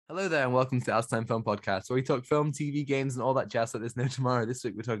Hello there, and welcome to the As Time Film Podcast, where we talk film, TV, games, and all that jazz like there's no tomorrow. This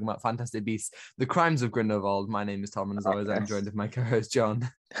week we're talking about Fantastic Beasts: The Crimes of Grindelwald. My name is Tom, and as always, I'm joined with my co-host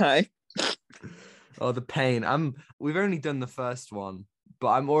John. Hi. Oh, the pain! We've only done the first one, but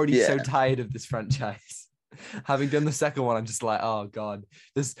I'm already so tired of this franchise. Having done the second one, I'm just like, oh god,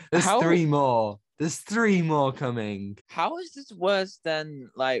 there's three more. There's three more coming. How is this worse than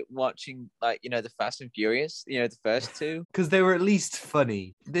like watching the Fast and Furious, the first two? Because they were at least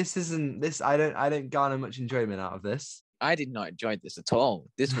funny. This isn't this. I don't garner much enjoyment out of this. I did not enjoy this at all.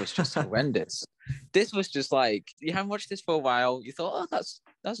 This was just horrendous. This was just like, you haven't watched this for a while. You thought, oh,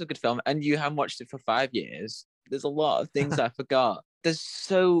 that's a good film, and you haven't watched it for 5 years. There's a lot of things I forgot. There's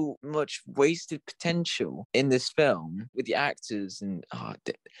so much wasted potential in this film with the actors and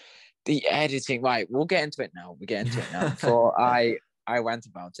the editing. Right, we'll get into it now. Before I rant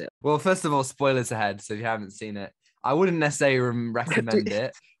about it. Well, first of all, spoilers ahead. So if you haven't seen it, I wouldn't necessarily recommend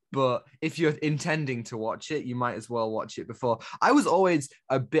it. But if you're intending to watch it, you might as well watch it before. I was always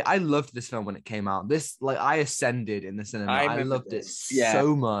I loved this film when it came out. I ascended in the cinema. I loved it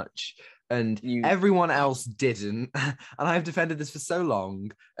so much. And everyone else didn't. And I've defended this for so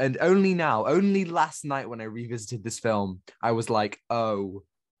long. And only last night when I revisited this film, I was like, oh,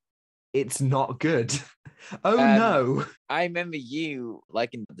 it's not good. No. I remember you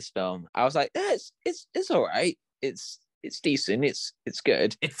liking this film. I was like, it's all right. It's decent. It's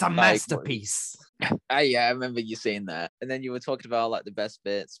good. It's a masterpiece. I remember you saying that. And then you were talking about like the best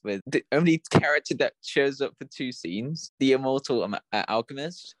bits with the only character that shows up for 2 scenes, the immortal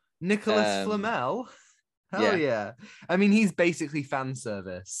alchemist. Nicholas Flamel. Hell yeah. I mean, he's basically fan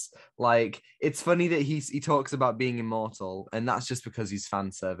service. Like, it's funny that he talks about being immortal, and that's just because he's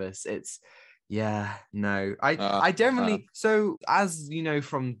fan service. I generally, so as you know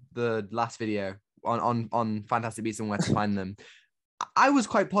from the last video on Fantastic Beasts and Where to Find Them, I was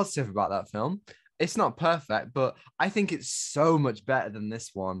quite positive about that film. It's not perfect, but I think it's so much better than this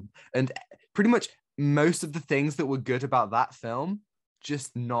one. And pretty much most of the things that were good about that film,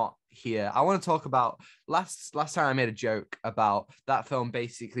 just not here. I want to talk about last time I made a joke about that film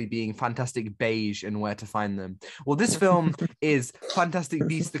basically being Fantastic Beige and Where to Find Them. Well, this film is Fantastic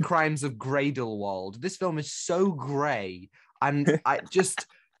Beasts: The Crimes of Grindelwald. This film is so grey, and I just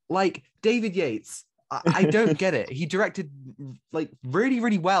like David Yates. I don't get it. He directed like really,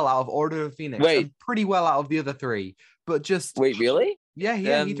 really well out of Order of Phoenix. And pretty well out of the other 3, but just really? Yeah,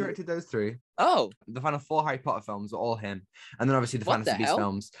 he directed those 3. Oh, the final 4 Harry Potter films are all him, and then obviously the Fantasy Beasts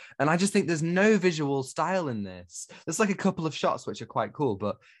films. And I just think there's no visual style in this. There's like a couple of shots which are quite cool,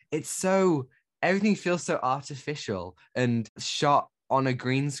 but everything feels so artificial and shot on a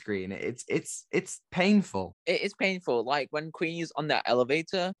green screen. It's painful. It is painful. Like when Queenie's on that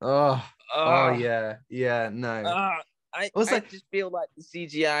elevator. Oh yeah, no. I just feel like the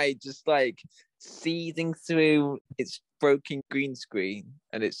CGI just like seething through its broken green screen,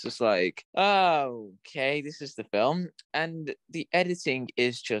 and it's just like, oh, okay, this is the film. And the editing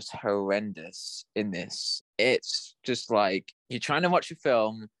is just horrendous in this. It's just like you're trying to watch a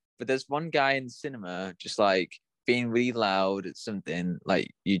film, but there's one guy in the cinema just like being really loud at something, like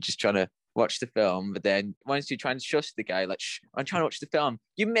you're just trying to watch the film, but then once you're trying to shush the guy, like, shh, I'm trying to watch the film,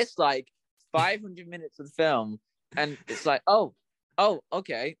 you miss like 500 minutes of the film, and it's like, oh,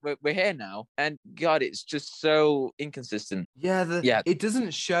 okay, we're here now. And God, it's just so inconsistent. It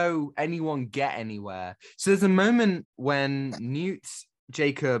doesn't show anyone get anywhere. So there's a moment when Newt,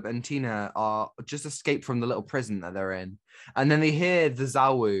 Jacob, and Tina are just escaped from the little prison that they're in, and then they hear the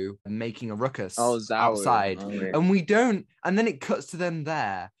Zawu making a ruckus outside, and then it cuts to them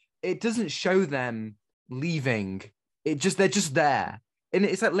there. It doesn't show them leaving. They're just there. And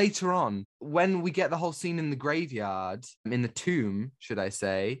it's like later on, when we get the whole scene in the graveyard, in the tomb, should I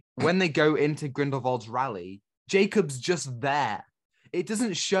say, when they go into Grindelwald's rally, Jacob's just there. It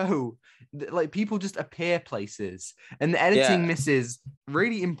doesn't show, like, people just appear places. And the editing misses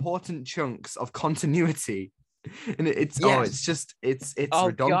really important chunks of continuity. And it's ridiculous.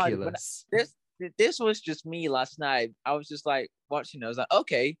 God, this was just me last night. I was just like watching. I was like,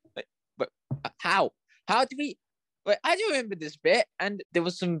 okay, but how? How do we... But I do remember this bit, and there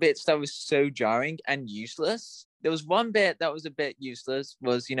was some bits that was so jarring and useless. There was one bit that was a bit useless,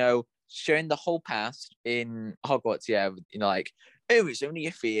 was, showing the whole past in Hogwarts, like, oh, it's only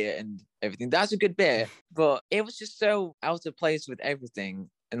a fear and everything. That's a good bit, but it was just so out of place with everything.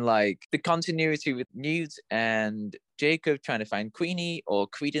 And like the continuity with Newt and Jacob trying to find Queenie or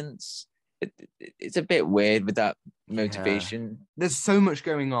Credence, it's a bit weird with that motivation. Yeah. There's so much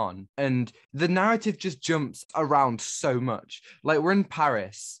going on, and the narrative just jumps around so much. Like, we're in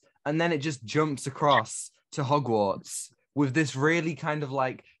Paris, and then it just jumps across to Hogwarts with this really kind of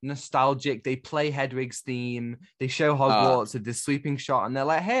like nostalgic. They play Hedwig's theme. They show Hogwarts with this sweeping shot, and they're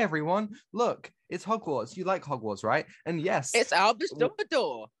like, "Hey, everyone, look, it's Hogwarts. You like Hogwarts, right?" And yes, It's Albus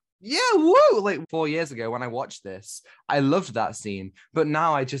Dumbledore. yeah, woo! Like 4 years ago when I watched this, I loved that scene, but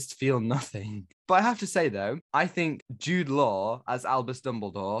now I just feel nothing. But I have to say though, I think Jude Law as Albus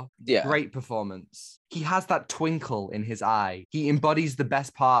Dumbledore, great performance. He has that twinkle in his eye. He embodies the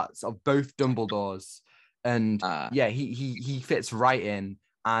best parts of both Dumbledores, and he fits right in.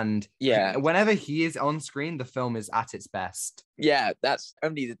 And whenever he is on screen, the film is at its best. Yeah, that's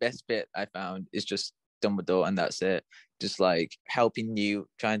only the best bit I found is just Dumbledore, and that's it. Just like helping you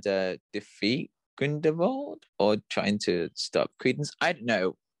trying to defeat Grindelwald or trying to stop Credence. I don't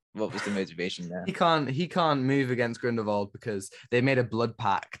know what was the motivation there. He can't move against Grindelwald because they made a blood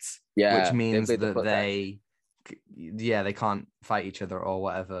pact, which means that they can't fight each other or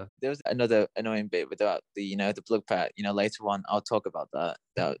whatever. There was another annoying bit without the the blood pact. Later on I'll talk about that.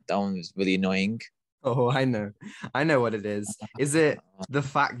 That one was really annoying. Oh, I know what it is. Is it the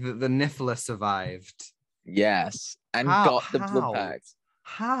fact that the Niffler survived? Yes, and got the blood pact.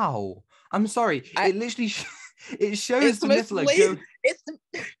 How? I'm sorry. It literally it shows the Niffler go.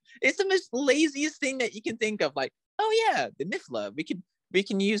 It's the most laziest thing that you can think of. Like, oh yeah, the Niffler. We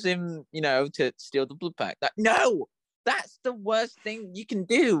can use him, to steal the blood pact. No, that's the worst thing you can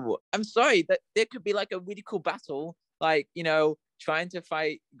do. I'm sorry, that there could be like a really cool battle, like trying to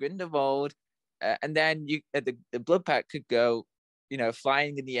fight Grindelwald, and then the blood pact could go,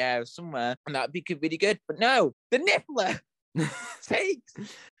 flying in the air somewhere, and that'd be really good. But no, the Niffler takes.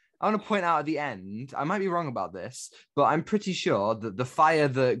 I want to point out at the end, I might be wrong about this, but I'm pretty sure that the fire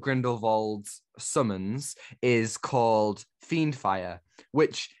that Grindelwald summons is called Fiend Fire,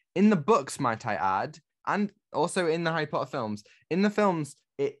 which in the books, might I add, and also in the Harry Potter films,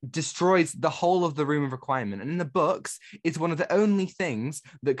 it destroys the whole of the Room of Requirement. And in the books, it's one of the only things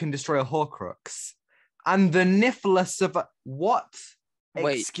that can destroy a Horcrux. And the Niffler what?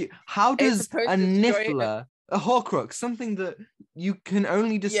 Wait, how does a Niffler, a Horcrux, something that you can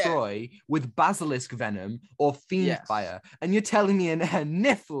only destroy with basilisk venom or fiend fire, and you're telling me a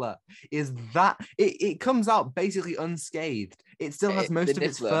Niffler is that it comes out basically unscathed? It still has most of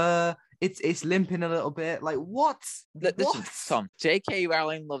its fur. It's limping a little bit. Like what? Listen, Tom. J.K.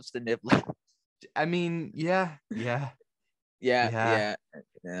 Rowling loves the Niffler. I mean, yeah. Oh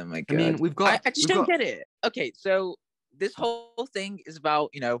my God. I mean, I just don't get it. Okay, so this whole thing is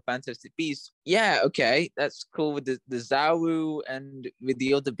about, Fantastic Beasts. Yeah, okay, that's cool with the Zawu and with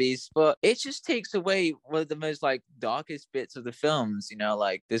the other beasts, but it just takes away one of the most like darkest bits of the films.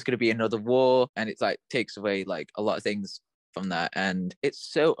 Like there's gonna be another war, and it's like takes away like a lot of things from that, and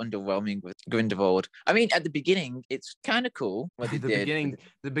it's so underwhelming with Grindelwald. I mean, at the beginning, it's kind of cool what they did.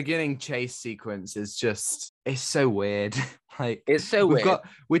 The beginning chase sequence is just, it's so weird. Like it's so weird.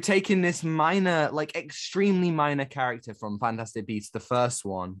 We're taking this minor, like extremely minor character from Fantastic Beasts, the first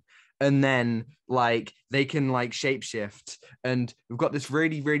one, and then like they can like shapeshift, and we've got this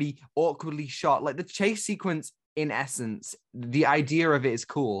really, really awkwardly shot, like the chase sequence. In essence, the idea of it is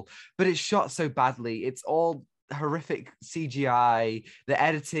cool, but it's shot so badly. It's all horrific CGI. The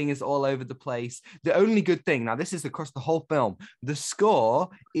editing is all over the place. The only good thing, now this is across the whole film, the score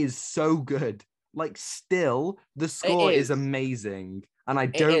is so good. Like still, the score is amazing, and I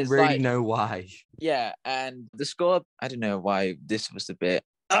don't really know why. Yeah, and the score, I don't know why this was a bit.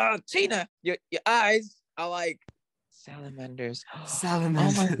 Oh, Tina, your eyes are like salamanders.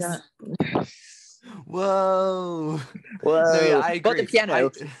 Salamanders. Oh my God. Whoa. No, yeah, I agree. But the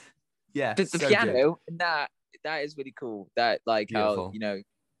piano, the so piano, that is really cool. That like beautiful.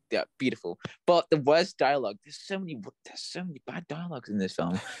 How beautiful. But the worst dialogue. There's so many bad dialogues in this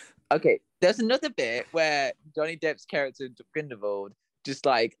film. Okay, there's another bit where Johnny Depp's character Grindelwald just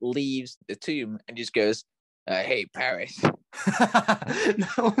like leaves the tomb and just goes, "Hey, Paris." that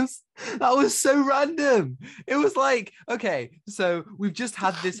was so random. It was like, okay, so we've just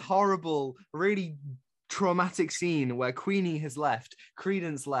had this horrible, really traumatic scene where Queenie has left,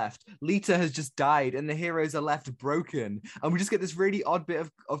 Credence left, Lita has just died, and the heroes are left broken, and we just get this really odd bit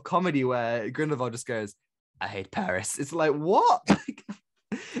of comedy where Grindelwald just goes, "I hate Paris." It's like, what?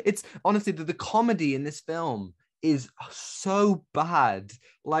 It's honestly the comedy in this film is so bad.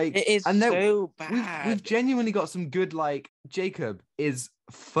 Like it is so bad. We've genuinely got some good, like Jacob is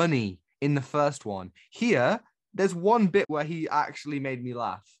funny in the first one. Here, there's one bit where he actually made me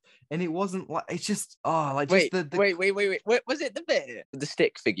laugh. And it wasn't like, it's just, wait. Was it the bit? The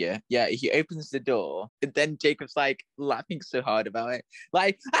stick figure. Yeah, he opens the door, and then Jacob's like laughing so hard about it.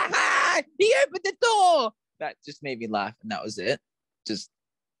 Like, he opened the door! That just made me laugh, and that was it. Just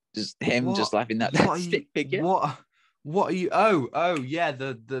him just laughing at that stick figure. What are you? Oh, yeah,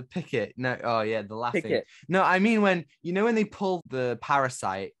 the picket. No, oh yeah, the laughing. Picket. No, I mean when when they pull the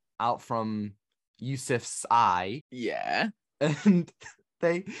parasite out from Yusuf's eye, Yeah. and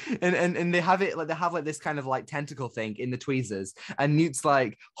they and they have it like this kind of like tentacle thing in the tweezers, and Newt's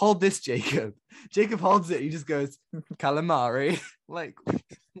like, hold this, Jacob. Jacob holds it. He just goes calamari. Like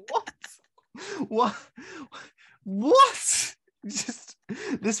what? What? What? Just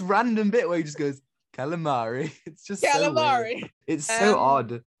this random bit where he just goes calamari. It's just so weird. Calamari. It's so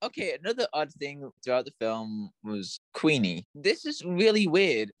odd. Okay, another odd thing throughout the film was Queenie. This is really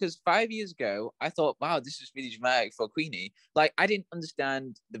weird because 5 years ago, I thought, wow, this is really dramatic for Queenie. Like, I didn't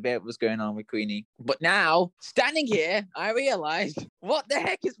understand the bit that was going on with Queenie. But now, standing here, I realized what the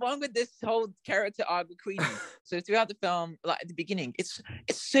heck is wrong with this whole character arc with Queenie. So throughout the film, like at the beginning, it's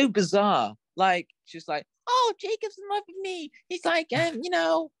so bizarre. Like, she's like, oh, Jacob's in love with me. He's like,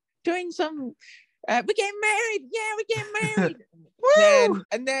 doing some... we're getting married. Yeah, we're getting married.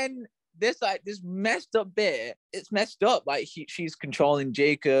 and then this messed up bit. It's messed up. Like she's controlling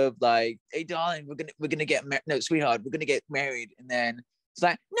Jacob. Like, hey, darling, we're gonna get married. No, sweetheart, we're gonna get married. And then it's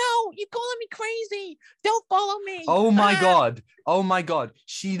like, no, you're calling me crazy. Don't follow me. Oh my god. Oh my god.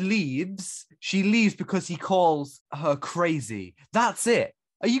 She leaves. She leaves because he calls her crazy. That's it.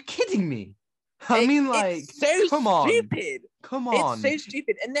 Are you kidding me? I mean, like, it's so come on. Stupid. Come on. It's so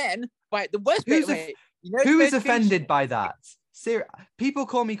stupid. And then, right, the worst Who's bit. who is offended by that? People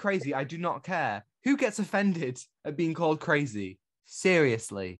call me crazy. I do not care. Who gets offended at being called crazy?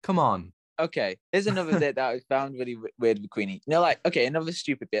 Seriously, come on. Okay, there's another bit that I found really weird with Queenie. Like, okay, another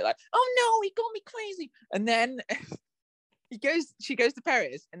stupid bit. Like, oh no, he called me crazy. And then she goes to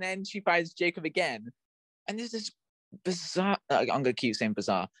Paris, and then she finds Jacob again. And there's this bizarre. I'm gonna keep saying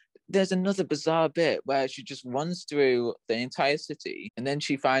bizarre. There's another bizarre bit where she just runs through the entire city, and then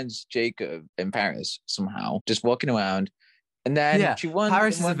she finds Jacob in Paris somehow, just walking around. And then she won.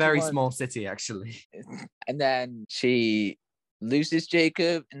 Paris is a very small city, actually. And then she loses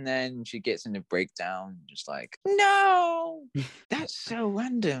Jacob, and then she gets in a breakdown, just like, no, that's so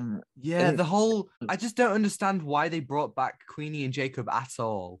random. Yeah, and I just don't understand why they brought back Queenie and Jacob at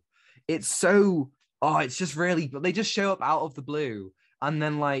all. It's so, it's just really, but they just show up out of the blue. And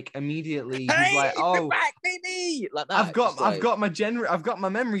then, like, immediately he's like, "Oh, back, baby!" Like that. I've got my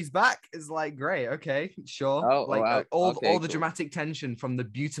memories back. It's like, great, okay, sure. All the dramatic tension from the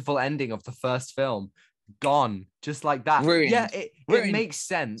beautiful ending of the first film gone, just like that. Ruined. Yeah, it makes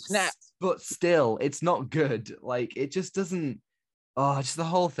sense. Snap. But still, it's not good. Like, it just doesn't. Oh, just the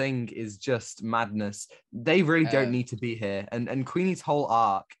whole thing is just madness. They really don't need to be here. And Queenie's whole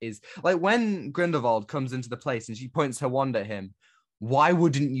arc is like when Grindelwald comes into the place and she points her wand at him. Why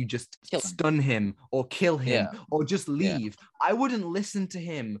wouldn't you just stun him or kill him or just leave? Yeah. I wouldn't listen to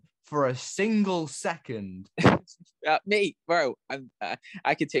him for a single second. Me, bro,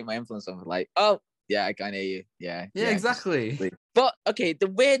 I could take my influence off. Like, oh, yeah, I can hear you. Yeah, exactly. But okay,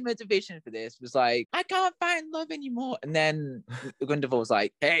 the weird motivation for this was like, I can't find love anymore. And then Grindelwald was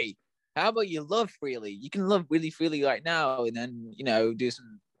like, hey, how about you love freely? You can love really freely right now, and then do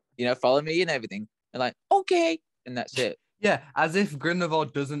some, follow me and everything. And like, okay, and that's it. Yeah, as if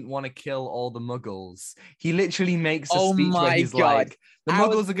Grindelwald doesn't want to kill all the Muggles. He literally makes a speech where he's like, the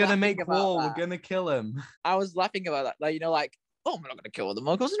Muggles are going to make war, we're going to kill him. I was laughing about that. Like, oh, we're not going to kill all the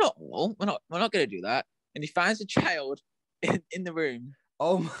Muggles. We're not going to do that. And he finds a child in the room.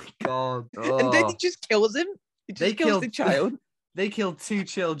 Oh my God. Oh. And then he just kills him. He just kills the child. They killed 2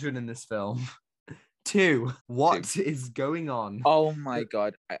 children in this film. 2. What is going on? Oh my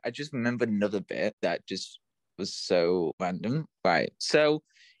God. I just remembered another bit that just was so random. Right. So,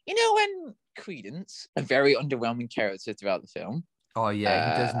 when Credence, a very underwhelming character throughout the film. Oh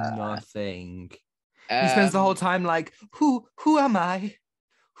yeah, he does nothing. He spends the whole time like, who am I?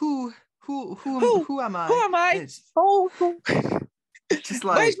 Who am I? Who am I? Just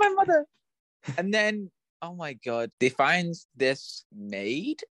like, where's my mother? And then, oh my God, they find this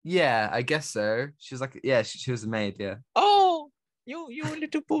maid. Yeah, I guess so. She was like, yeah, she was a maid. Yeah. Oh, you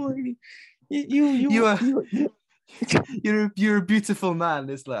little boy. You're a beautiful man.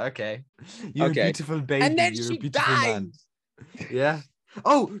 It's like, okay, you're a beautiful baby. And then you're she dies. Yeah.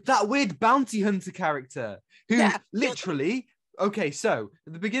 Oh, that weird bounty hunter character who literally. Okay, so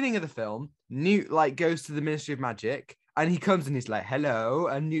at the beginning of the film, Newt goes to the Ministry of Magic. And he comes and he's like, hello.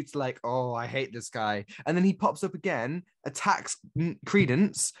 And Newt's like, oh, I hate this guy. And then he pops up again, attacks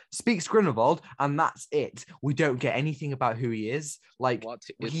Credence, speaks Grindelwald, and that's it. We don't get anything about who he is. Like,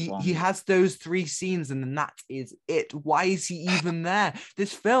 he has those 3 scenes and then that is it. Why is he even there?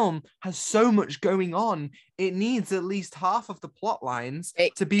 This film has so much going on it needs at least half of the plot lines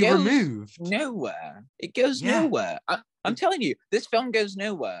It to be goes removed. nowhere. It goes Yeah. nowhere. I'm telling you, this film goes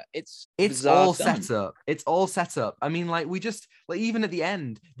nowhere. It's all film. set up. It's all set up. I mean, like, we just, like, even at the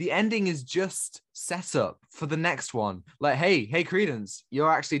end, the ending is just set up for the next one. Like, hey, Credence,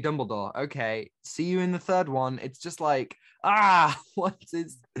 you're actually Dumbledore. Okay, see you in the third one. It's just like, what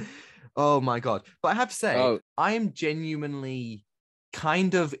is... Oh my God. But I have to say, I am genuinely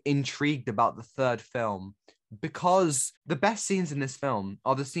kind of intrigued about the third film, because the best scenes in this film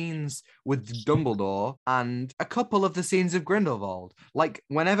are the scenes with Dumbledore and a couple of the scenes of Grindelwald. Like,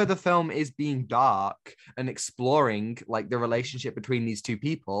 whenever the film is being dark and exploring like the relationship between these two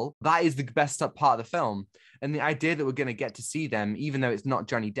people, that is the best part of the film. And the idea that we're going to get to see them, even though it's not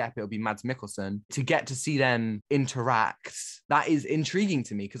Johnny Depp, it'll be Mads Mikkelsen, to get to see them interact, that is intriguing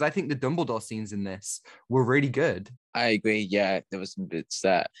to me, because I think the Dumbledore scenes in this were really good. I agree. Yeah, there was some bits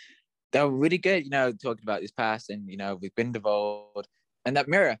that were really good, talking about his past and, with Grindelwald and that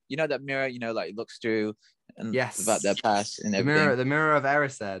mirror, like it looks through and about their past and everything. The mirror of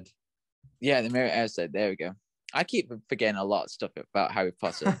Erised. Yeah, the mirror of Erised. There we go. I keep forgetting a lot of stuff about Harry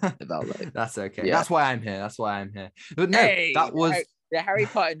Potter. That's okay. Yeah. That's why I'm here. But no, that was the Harry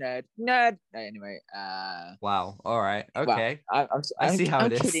Potter nerd. Anyway. Wow. All right. Okay. Wow. I see how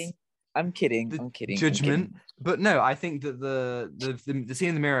it is. Kidding. I'm kidding. Judgment. But no, I think that the scene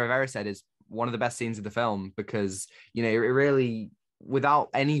in the mirror of Erised is one of the best scenes of the film, because it really, without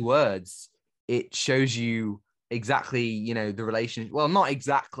any words, it shows you exactly the relationship. Well, not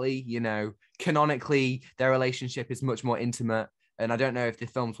exactly, canonically their relationship is much more intimate, and I don't know if the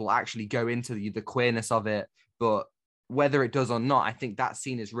films will actually go into the queerness of it, but whether it does or not, I think that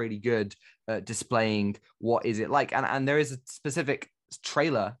scene is really good at displaying what is it like. And there is a specific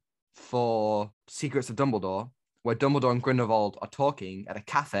trailer for Secrets of Dumbledore where Dumbledore and Grindelwald are talking at a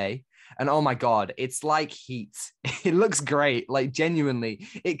cafe, and oh my God, it's like Heat. It looks great. Like, genuinely,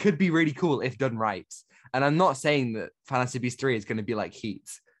 it could be really cool if done right. And I'm not saying that Fantastic Beasts 3 is going to be like Heat,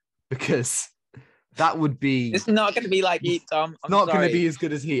 because that would be... It's not going to be like Heat, Tom. It's not going to be as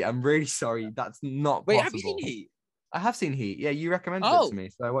good as Heat. I'm really sorry. That's not possible. Wait, have you seen Heat? I have seen Heat. Yeah, you recommended it to me,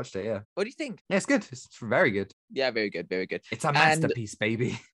 so I watched it, yeah. What do you think? Yeah, it's good. It's very good. Yeah, very good, very good. It's a masterpiece,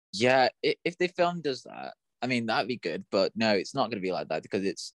 baby. Yeah, if the film does that, I mean, that'd be good. But no, it's not going to be like that, because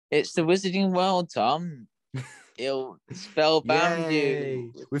it's the Wizarding World, Tom. It'll spellbound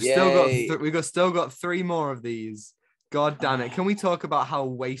you. We've still got 3 more of these. God damn it! Can we talk about how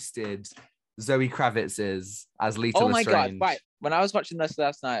wasted Zoe Kravitz is as Lita Lestrange? Oh my God! Right, when I was watching this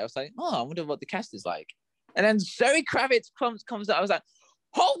last night, I was like, I wonder what the cast is like. And then Zoe Kravitz comes out. I was like,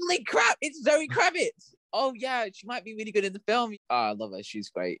 holy crap! It's Zoe Kravitz. Oh yeah, she might be really good in the film. Oh, I love her. She's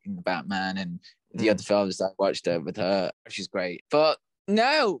great in Batman and the other films that I watched with her. She's great. But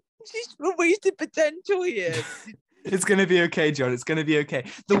no, she's wasted potential here. It's going to be okay, John. It's going to be okay.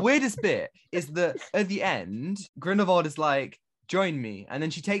 The weirdest bit is that at the end, Grindelwald is like, join me. And then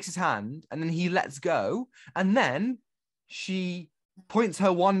she takes his hand and then he lets go. And then she points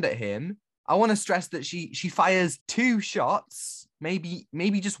her wand at him. I want to stress that she fires 2 shots, maybe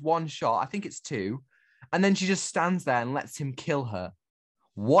just 1 shot. I think it's 2. And then she just stands there and lets him kill her.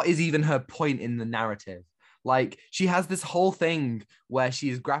 What is even her point in the narrative? Like, she has this whole thing where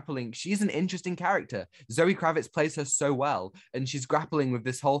she's grappling. She's an interesting character. Zoe Kravitz plays her so well, and she's grappling with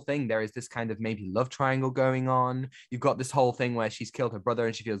this whole thing. There is this kind of maybe love triangle going on. You've got this whole thing where she's killed her brother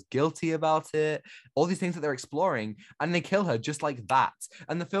and she feels guilty about it. All these things that they're exploring, and they kill her just like that.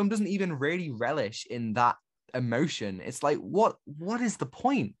 And the film doesn't even really relish in that emotion. It's like, what is the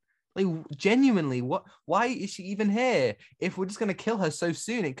point? Like, genuinely, why is she even here? If we're just going to kill her so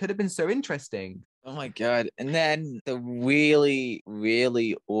soon, it could have been so interesting. Oh my God. And then the really,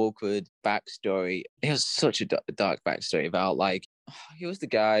 really awkward backstory. It was such a dark backstory about, like, he was the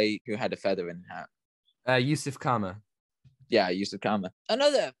guy who had a feather in the hat. Yusuf Kama. Yeah, Yusuf Kama.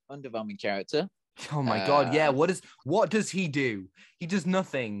 Another underwhelming character. Oh my God. Yeah. What does he do? He does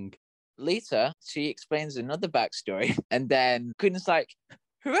nothing. Later, she explains another backstory. And then Queen's like,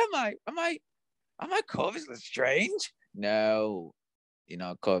 who am I? Am I Corvus Lestrange? No, you're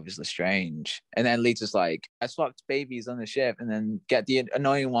not Corvus Lestrange. And then Lita's like, I swapped babies on the ship and then get the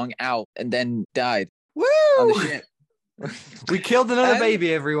annoying one out and then died. Woo! On the ship. We killed another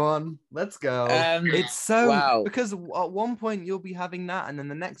baby, everyone. Let's go. It's so wow. Because at one point you'll be having that, and then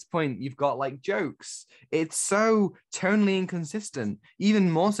the next point you've got like jokes. It's so tonally inconsistent, even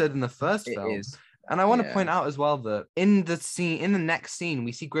more so than the first film. Is. And I want to point out as well that in the next scene,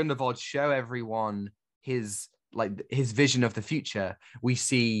 we see Grindelwald show everyone his vision of the future. We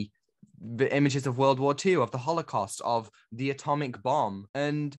see the images of World War II, of the Holocaust, of the atomic bomb.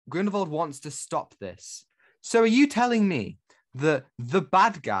 And Grindelwald wants to stop this. So are you telling me that the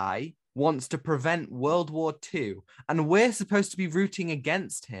bad guy wants to prevent World War II and we're supposed to be rooting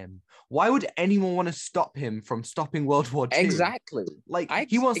against him? Why would anyone want to stop him from stopping World War II? Exactly. Like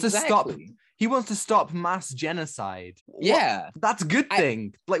he wants to stop Exactly. he wants to stop mass genocide. Yeah. That's a good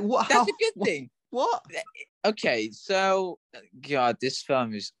thing. Like what That's a good thing. What? Okay, so God, this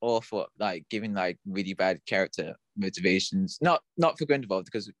film is awful. Like giving like really bad character motivations. Not for Grindelwald,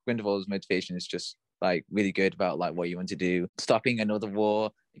 because Grindelwald's motivation is just like really good about like what you want to do, stopping another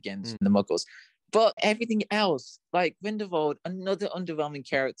war against the Muggles. But everything else, like Grindelwald, another underwhelming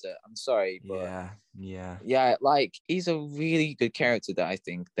character. I'm sorry, but yeah, like he's a really good character that I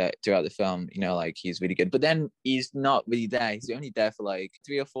think that throughout the film, you know, like he's really good. But then he's not really there. He's only there for like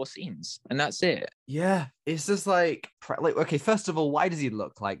 3 or 4 scenes, and that's it. Yeah, it's just like okay, first of all, why does he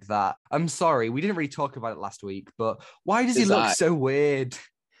look like that? I'm sorry, we didn't really talk about it last week, but why does he look so weird?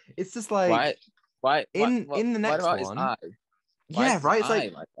 It's just like in the next one. Yeah, right. It's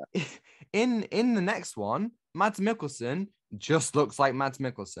like in the next one, Mads Mikkelsen just looks like Mads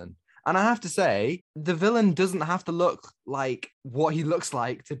Mikkelsen. And I have to say, the villain doesn't have to look like what he looks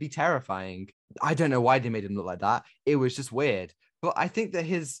like to be terrifying. I don't know why they made him look like that. It was just weird. But I think that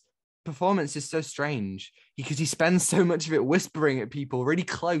his performance is so strange because he spends so much of it whispering at people really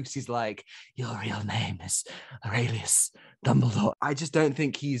close. He's like, your real name is Aurelius Dumbledore. I just don't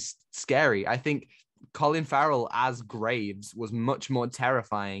think he's scary. I think Colin Farrell as Graves was much more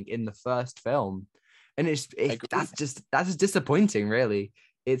terrifying in the first film. And that's just disappointing, really.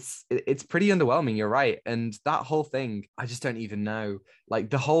 It's pretty underwhelming, you're right. And that whole thing, I just don't even know.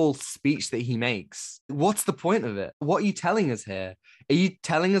 Like the whole speech that he makes, what's the point of it? What are you telling us here? Are you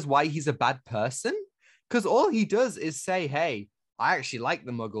telling us why he's a bad person? Because all he does is say, hey, I actually like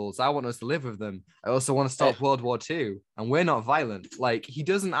the Muggles. I want us to live with them. I also want to stop World War II. And we're not violent. Like he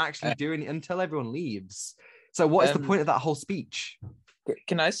doesn't actually do anything until everyone leaves. So what is the point of that whole speech?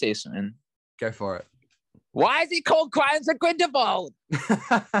 Can I say something? Go for it. Why is he called Crimes of Grindelwald?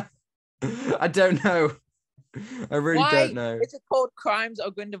 I don't know. I really don't know. Is it called Crimes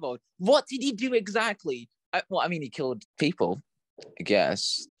of Grindelwald? What did he do exactly? I mean, he killed people, I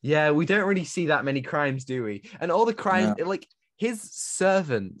guess. Yeah, we don't really see that many crimes, do we? And all the crimes, like his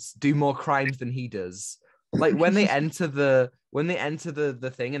servants do more crimes than he does. Like when they enter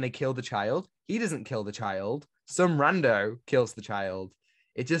the thing and they kill the child, he doesn't kill the child. Some rando kills the child.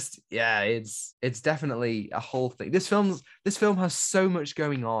 It just, it's definitely a whole thing. This film has so much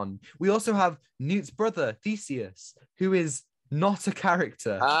going on. We also have Newt's brother, Theseus, who is not a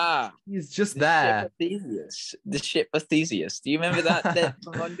character. He's just there. The ship of Theseus. Do you remember that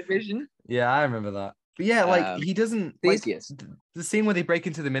from WandaVision? Yeah, I remember that. But yeah, like he doesn't. Theseus. Like, the scene where they break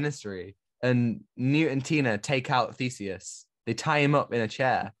into the ministry and Newt and Tina take out Theseus. They tie him up in a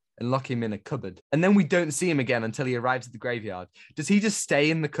chair and lock him in a cupboard. And then we don't see him again until he arrives at the graveyard. Does he just stay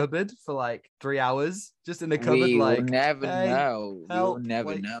in the cupboard for like 3 hours? Just in the cupboard? We'll never know. We'll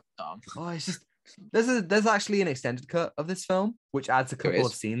never know, Tom. Oh, it's just... There's actually an extended cut of this film, which adds a couple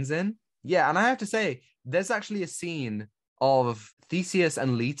of scenes in. Yeah, and I have to say, there's actually a scene of Theseus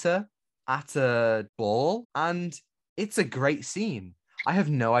and Lita at a ball, and it's a great scene. I have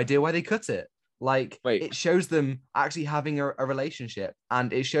no idea why they cut it. Like, it shows them actually having a relationship,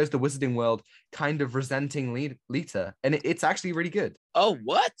 and it shows the wizarding world kind of resenting Lita, and it's actually really good. Oh,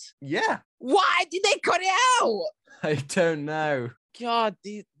 what? Yeah. Why did they cut it out? I don't know. God,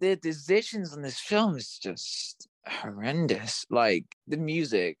 the decisions on this film is just horrendous. Like, the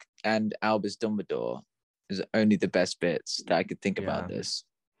music and Albus Dumbledore is only the best bits that I could think about this.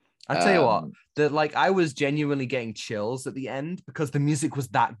 I tell you what, I was genuinely getting chills at the end because the music was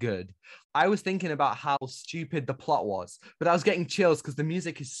that good. I was thinking about how stupid the plot was, but I was getting chills because the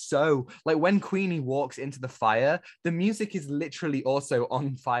music is so, like, when Queenie walks into the fire, the music is literally also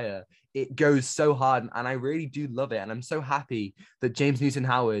on fire. It goes so hard, and I really do love it. And I'm so happy that James Newton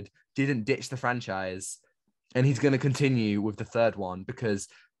Howard didn't ditch the franchise, and he's going to continue with the third one because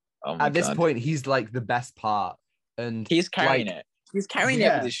at this point, he's like the best part. And he's carrying it. He's carrying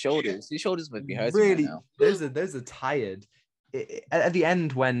it with his shoulders. His shoulders must be hurting right now. Those are tired. At the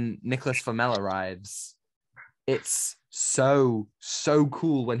end, when Nicholas Flamel arrives, it's so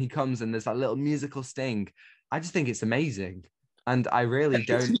cool when he comes and there's that little musical sting. I just think it's amazing. And I really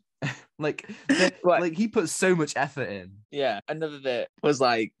don't... like he put so much effort in. Yeah, another bit was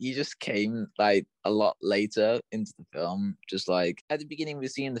like he just came like a lot later into the film. Just like at the beginning we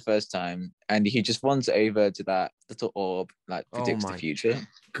see him the first time, and he just runs over to that little orb, like predicts the future.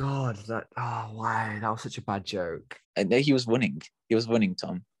 God, why? That was such a bad joke. And then he was winning. He was winning,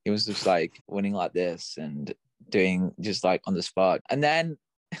 Tom. He was just like winning like this and doing just like on the spot. And then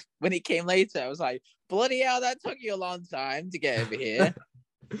when he came later, I was like, Bloody hell, that took you a long time to get over here.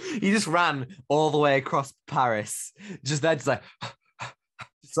 He just ran all the way across Paris. Just there, just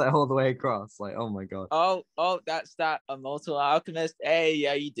like all the way across. Like, oh my god. Oh, that's that immortal alchemist. Hey,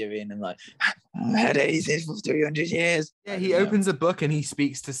 how you doing? I'm like, I had existed for 300 years. Yeah, he opens a book and he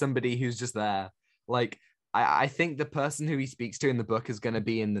speaks to somebody who's just there. Like, I think the person who he speaks to in the book is going to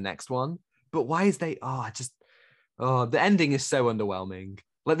be in the next one. But why is they? The ending is so underwhelming.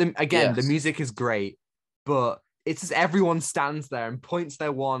 Like, the music is great, but it's just everyone stands there and points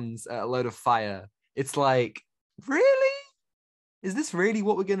their wands at a load of fire. It's like, really? Is this really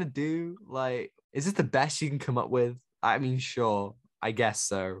what we're going to do? Like, is this the best you can come up with? I mean, sure, I guess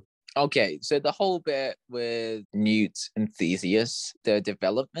so. Okay, so the whole bit with Newt and Theseus, the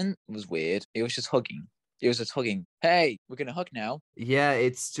development was weird. It was just hugging. Hey, we're going to hug now. Yeah,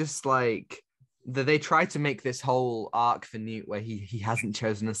 it's just like they try to make this whole arc for Newt where he hasn't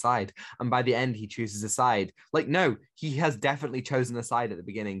chosen a side, and by the end he chooses a side. Like, no, he has definitely chosen a side at the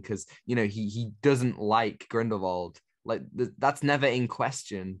beginning because, you know, he doesn't like Grindelwald. Like, that's never in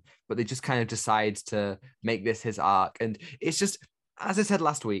question, but they just kind of decide to make this his arc. And it's just, as I said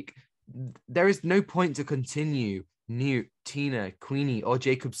last week, there is no point to continue Newt, Tina, Queenie, or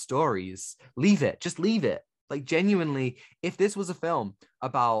Jacob's stories. Leave it. Just leave it. Like, genuinely, if this was a film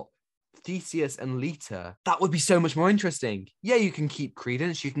about Theseus and Lita, that would be so much more interesting. Yeah, you can keep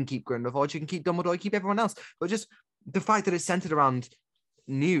Credence, you can keep Grindelwald, you can keep Dumbledore, you keep everyone else, but just the fact that it's centered around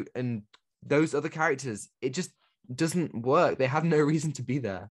Newt and those other characters, it just doesn't work. They have no reason to be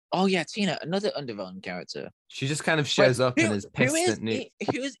there. Oh yeah, Tina, another undervalued character. She just kind of shows up and is pissed at Newt.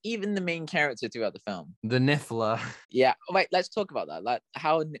 Who is even the main character throughout the film? The Niffler. Yeah, wait, let's talk about that. Like,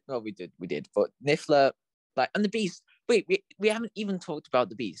 how, well, we did, but Niffler, like, and the Beast. Wait, we haven't even talked about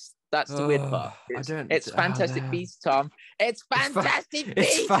the Beast. That's the weird part. It's Fantastic Beasts, Tom. It's Fantastic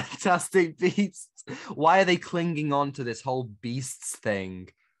Beasts. It's Fantastic Beasts. Why are they clinging on to this whole Beasts thing?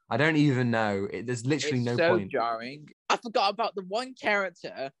 I don't even know. There's literally no point. It's so jarring. I forgot about the one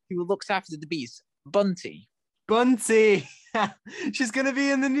character who looks after the Beast, Bunty. Bunty. She's gonna be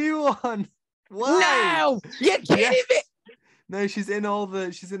in the new one. Why? No, you're kidding me. No, she's in all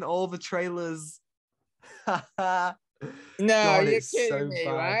the trailers. No, God, you're kidding me,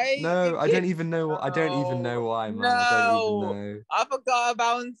 right? No, I don't even know. I don't even know why, man. I don't even know. I forgot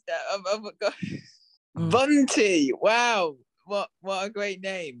about Bunty. Wow, what a great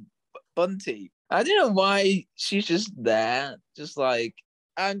name, Bunty. I don't know why she's just there, just like,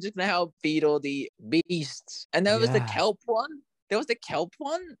 I'm just gonna help feed all the beasts. And there was the kelp one.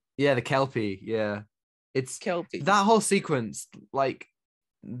 Yeah, the Kelpie. Yeah, it's Kelpie. That whole sequence, like,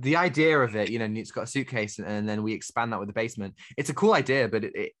 the idea of it, you know, Newt's got a suitcase and then we expand that with the basement. It's a cool idea, but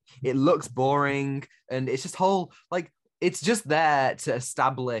it looks boring, and it's just like, it's just there to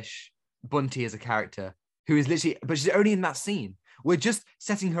establish Bunty as a character who is literally, but she's only in that scene. We're just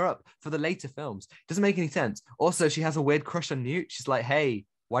setting her up for the later films. Doesn't make any sense. Also, she has a weird crush on Newt. She's like, hey,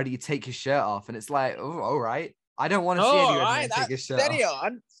 why don't you take your shirt off? And it's like, oh, all right. I don't want to see anyone take his shirt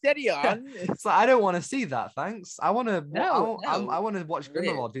off. Steady on. It's like, I don't want to see that, thanks. I want to I want to watch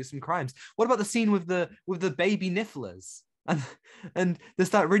Grindelwald do some crimes. What about the scene with the baby Nifflers? And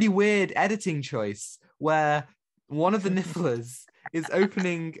there's that really weird editing choice where one of the Nifflers is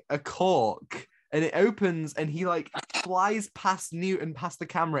opening a cork, and it opens and he like flies past Newt and past the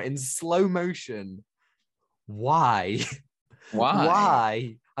camera in slow motion. Why?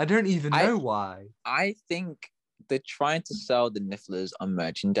 Why? I don't even know why. I think they're trying to sell the Nifflers on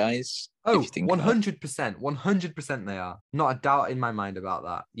merchandise. Oh, 100%. 100% they are. Not a doubt in my mind about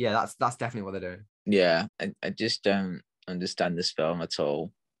that. Yeah, that's definitely what they're doing. Yeah, I just don't understand this film at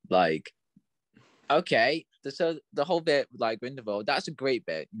all. Like, okay, so the whole bit with like Grindelwald, that's a great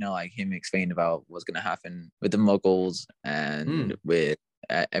bit, you know, like him explaining about what's going to happen with the Muggles and with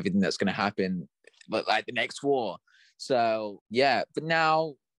everything that's going to happen, but like the next war. So yeah, but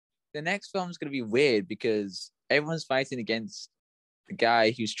now the next film is going to be weird because everyone's fighting against the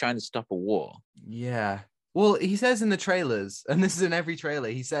guy who's trying to stop a war. Yeah. Well, he says in the trailers, and this is in every trailer,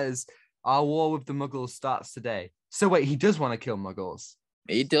 he says, our war with the Muggles starts today. So wait, he does want to kill Muggles.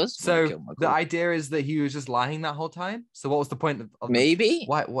 He does. So the idea is that he was just lying that whole time. So what was the point of maybe?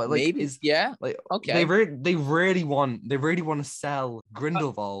 Why? Like, maybe. Yeah. Like, okay. They really want to sell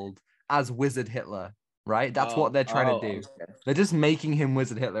Grindelwald as Wizard Hitler, right? That's what they're trying to do. Okay. They're just making him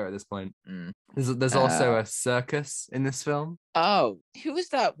Wizard Hitler at this point. There's also a circus in this film. Oh, who is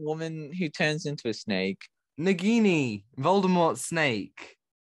that woman who turns into a snake? Nagini, Voldemort's snake,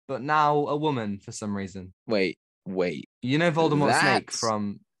 but now a woman for some reason. Wait. You know Voldemort's snake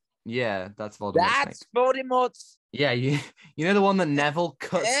from... Yeah, that's Voldemort's snake. That's Voldemort's Yeah, you know the one that Neville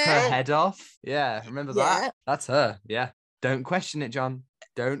cuts her head off? Yeah, remember that? Yeah. That's her. Yeah. Don't question it, John.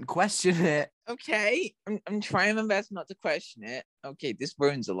 Don't question it. Okay, I'm trying my best not to question it. Okay, this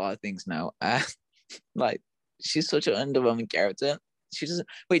ruins a lot of things now. Like she's such an underwhelming character. She doesn't.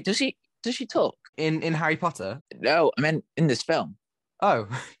 Wait, does she? Does she talk? In Harry Potter? No, I meant in this film. Oh,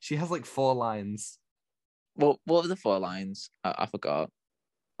 she has like 4 lines. What were the 4 lines? I forgot.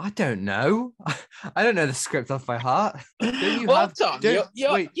 I don't know. I don't know the script off by heart. Don't you Well, have? Tom, Don't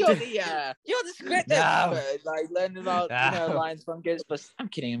wait. you're the script No. expert, like learning about No. lines from Ghostbusters. I'm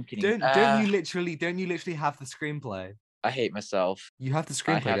kidding. I'm kidding. Don't you literally have the screenplay? I hate myself. You have the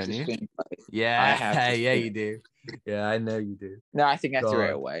I screenplay, have don't the you? screenplay. I Yeah, have the yeah, screen. you do. Yeah, I know you do. No, I think I threw it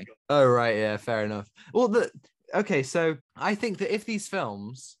God. away. Oh, right, yeah, fair enough. Well, okay, so I think that if these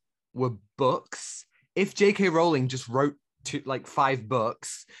films were books, if J.K. Rowling just wrote like 5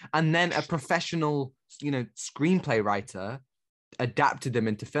 books and then a professional, screenplay writer adapted them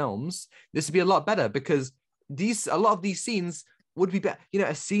into films, this would be a lot better because a lot of these scenes would be better.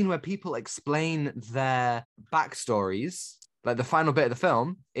 A scene where people explain their backstories, like the final bit of the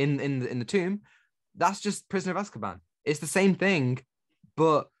film in the tomb, that's just Prisoner of Azkaban. It's the same thing,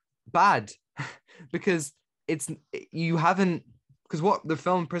 but bad because because what the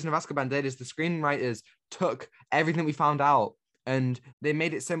film Prisoner of Azkaban did is the screenwriters took everything we found out and they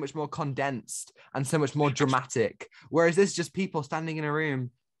made it so much more condensed and so much more dramatic. Whereas this is just people standing in a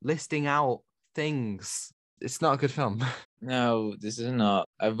room listing out things. It's not a good film. No, this is not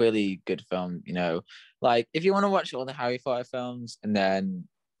a really good film. Like if you want to watch all the Harry Potter films and then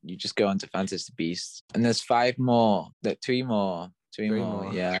you just go on to Fantastic Beasts, and there's 5 more, three more.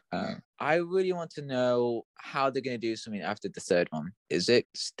 Yeah. I really want to know how they're going to do something after the 3rd one. Is it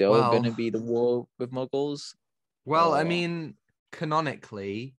still going to be the war with Muggles? Well, I mean,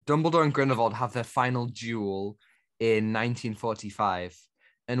 canonically, Dumbledore and Grindelwald have their final duel in 1945,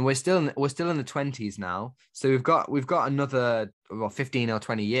 and we're still in the 20s now. So we've got another 15 or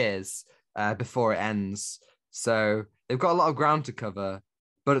 20 years before it ends. So they've got a lot of ground to cover.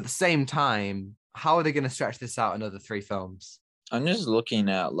 But at the same time, how are they going to stretch this out another 3 films? I'm just looking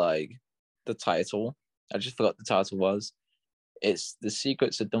at like the title. I just forgot the title was. It's The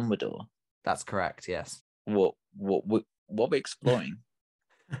Secrets of Dumbledore. That's correct. Yes. What we're exploring?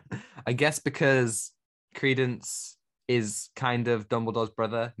 I guess because Credence is kind of Dumbledore's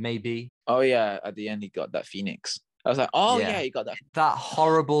brother, maybe. Oh yeah, at the end he got that phoenix. I was like, oh yeah, he got that. That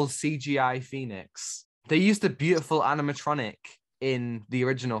horrible CGI phoenix. They used a beautiful animatronic in the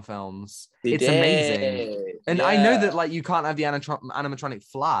original films. It's amazing. And I know that like you can't have the animatronic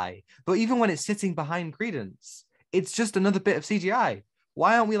fly, but even when it's sitting behind Credence, it's just another bit of CGI.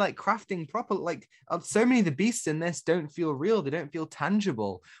 Why aren't we like crafting proper? Like so many of the beasts in this don't feel real. They don't feel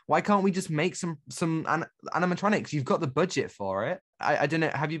tangible. Why can't we just make some animatronics? You've got the budget for it. I don't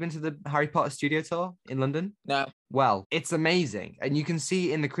know. Have you been to the Harry Potter studio tour in London? No. Well, it's amazing. And you can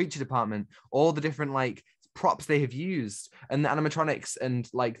see in the creature department all the different like props they have used and the animatronics and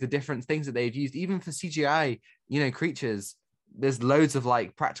like the different things that they've used, even for CGI, creatures. There's loads of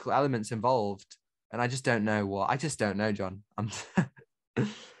like practical elements involved. And I just don't know, John.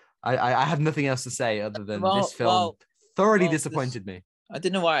 I have nothing else to say other than this film thoroughly disappointed me. I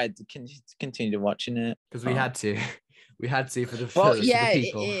didn't know why I continued watching it. Because we had to. We had to for the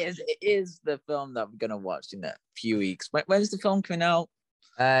people. It is the film that we're going to watch in a few weeks. When's the film coming out?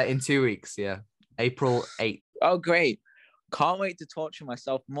 In 2 weeks, yeah. April 8th. Oh, great. Can't wait to torture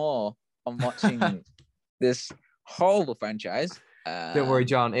myself more on watching this horrible franchise. Don't worry,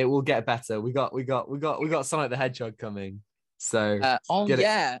 John. It will get better. We got Sonic the Hedgehog coming. So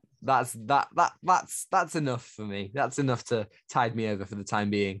that's enough for me. That's enough to tide me over for the time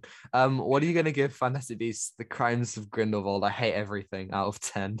being. What are you gonna give Fantastic Beasts: The Crimes of Grindelwald? I hate everything out of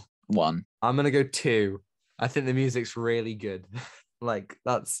 10. 1. I'm gonna go 2. I think the music's really good. Like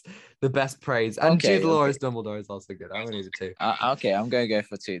that's the best praise. And Jude Law as Dumbledore is also good. I'm gonna do 2. Okay, I'm gonna go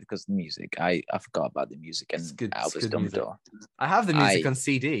for 2 because the music. I forgot about the music and Albus Dumbledore. Music. I have the music on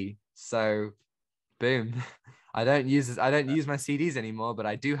CD, so boom. I don't use my CDs anymore, but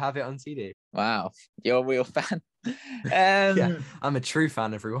I do have it on CD. Wow, you're a real fan. Yeah, I'm a true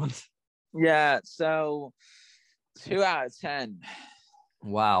fan, everyone. Yeah, so 2 out of 10.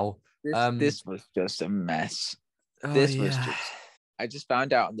 Wow. This was just a mess. Was just. I just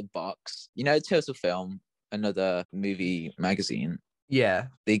found out on the box. Total Film, another movie magazine. Yeah.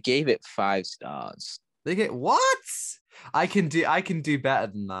 They gave it 5 stars. They get what? I can do better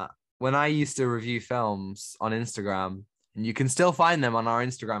than that. When I used to review films on Instagram, and you can still find them on our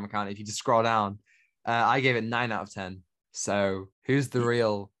Instagram account if you just scroll down, I gave it 9 out of 10. So who's the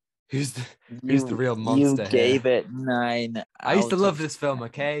real Who's the real You monster gave here? it 9 I used to out love of this film, 10.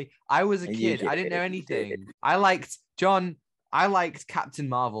 okay? I was a You kid. I didn't know did, you did. anything. I liked John. I liked Captain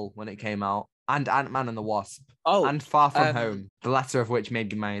Marvel when it came out, and Ant-Man and the Wasp, Oh, and Far From Home, the latter of which may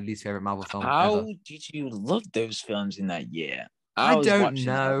be my least favorite Marvel film ever. how did you love those films in that year? I I was don't watching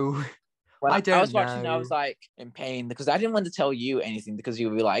them. know. When I I don't was watching, I know. was like in pain because I didn't want to tell you anything because you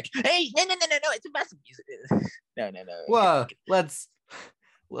would be like, "Hey, no, it's a masterpiece." No. Well,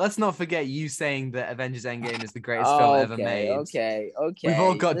 let's not forget you saying that Avengers Endgame is the greatest film ever Okay, made. okay. We've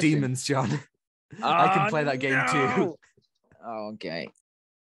all got Listen. demons, John. I can Oh play that game too. no. Oh, okay.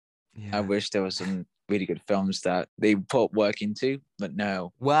 Yeah. I wish there was some really good films that they put work into, but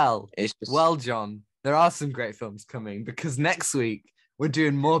no. Well, It's just John, there are some great films coming because next week we're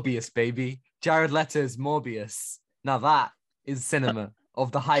doing Morbius, baby. Jared Leto's Morbius. Now that is cinema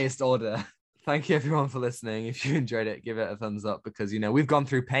of the highest order. Thank you everyone for listening. If you enjoyed it, give it a thumbs up because we've gone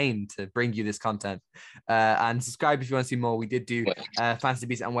through pain to bring you this content. And subscribe if you want to see more. We did do Fantasy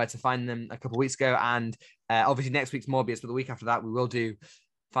Beasts and Where to Find Them a couple of weeks ago, and obviously next week's Morbius, but the week after that we will do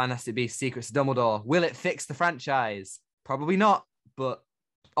Fantastic Beasts: Secrets of Dumbledore. Will it fix the franchise? Probably not, but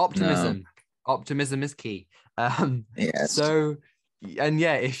optimism. No. Optimism is key. yes. So, and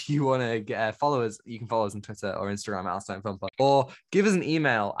yeah, if you want to get follow us, you can follow us on Twitter or Instagram at Outstanding Film Pod, or give us an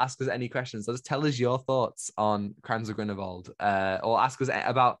email, ask us any questions. Just tell us your thoughts on Crimes of Grindelwald, or ask us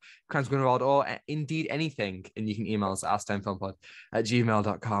about Crimes of Grindelwald, or indeed anything, and you can email us at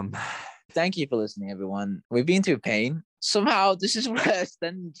outstandingfilmpod@gmail.com. Thank you for listening, everyone. We've been through pain. Somehow, this is worse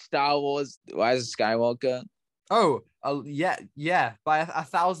than Star Wars: Rise of Skywalker. Oh, yeah, by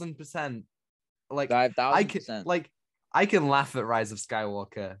 1,000%. Like 5,000%. I can laugh at Rise of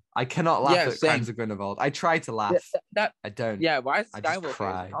Skywalker. I cannot laugh at Crimes of Grindelwald. I try to laugh. I don't. Yeah, Rise of Skywalker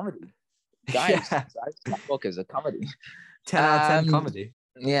is a comedy. Guys, Rise of Skywalker is a comedy. 10 out of 10 comedy.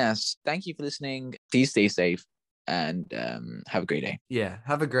 Yes. Thank you for listening. Please stay safe and have a great day. Yeah,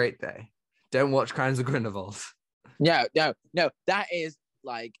 have a great day. Don't watch Crimes of Grindelwald. No. That is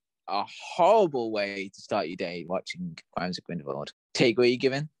like a horrible way to start your day, watching Crimes of Grindelwald. Take what you're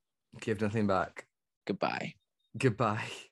given. Give nothing back. Goodbye. Goodbye.